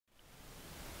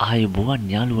ආයුබෝවන්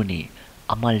යාළුවනේ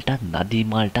අමල්ටත්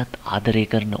නදීමල්ටත් ආදරය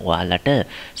කරන ඔයාලට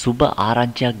සුබ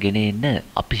ආරංචියක් ගෙන එන්න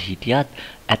අපි හිටියත්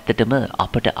ඇත්තටම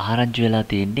අපට ආරංචි වෙලා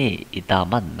තියෙන්නේ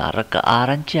ඊටමත් නරක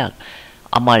ආරංචියක්.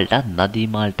 අමල්ටත්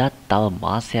නදීමල්ටත් තව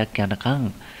මාසයක් යනකම්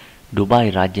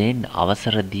ඩුබායි රජයෙන්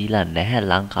අවසර දීලා නැහැ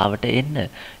ලංකාවට එන්න.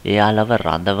 එයාලව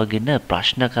රඳවගෙන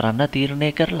ප්‍රශ්න කරන්න තීරණය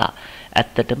කරලා.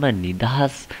 ඇත්තටම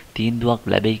නිදහස් තීන්දුවක්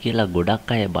ලැබෙයි කියලා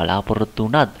ගොඩක් අය බලාපොරොත්තු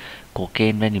වුණත්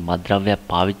කොකේන් වැනි මත්ද්‍රව්‍යයක්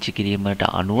පාවිච්චි කිරීමට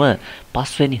අනුව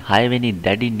 5 වෙනි 6 වෙනි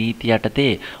දැඩි නීති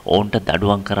යටතේ ඔවුන්ට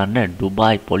දඩුවම් කරන්න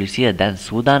ඩුබායි පොලිසිය දැන්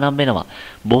සූදානම් වෙනවා.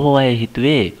 බොහෝ අය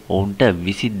හිතුවේ ඔවුන්ට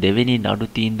 22 වෙනි නඩු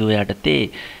තීන්දුව යටතේ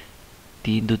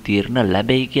තීරණ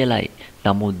ලැබෙයි කියලයි.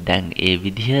 නමුත් දැන් ඒ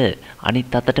විදිහ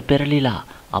අනිත් අතට පෙරලිලා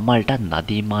අමල්ටත්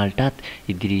නදීමල්ටත්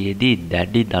ඉදිරියේදී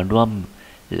දැඩි දඬුවම්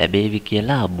ලැබේවි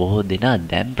කියලා බොහෝ දෙනා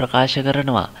දැන් ප්‍රකාශ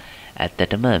කරනවා.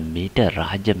 ඇත්තටම මීට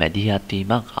රාජ්‍ය මැදිහත්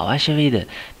වීමක් අවශ්‍ය වේද?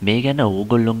 මේ ගැන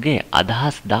ඕගොල්ලොන්ගේ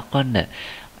අදහස් දක්වන්න.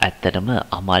 ඇත්තටම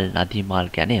අමල් නදීමල්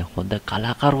කියන්නේ හොඳ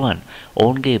කලාකරුවන්.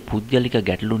 ඔවුන්ගේ පුද්ගලික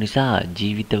ගැටලු නිසා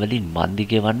ජීවිතවලින් මන්දි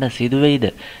ගෙවන්න සිදු වෙයිද?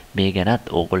 මේ ගැනත්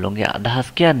ඕගොල්ලොන්ගේ අදහස්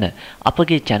කියන්න.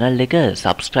 අපගේ channel එක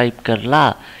subscribe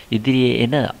කරලා ඉදිරියේ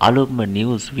එන අලුත්ම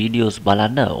news videos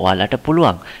බලන්න ඔයාලට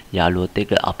පුළුවන්. යාළුවොත්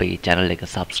එක්ක අපේ channel එක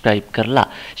subscribe කරලා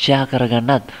share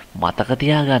කරගන්නත් මතක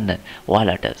තියාගන්න.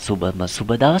 ඔයාලට සුබ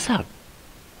දවසක්.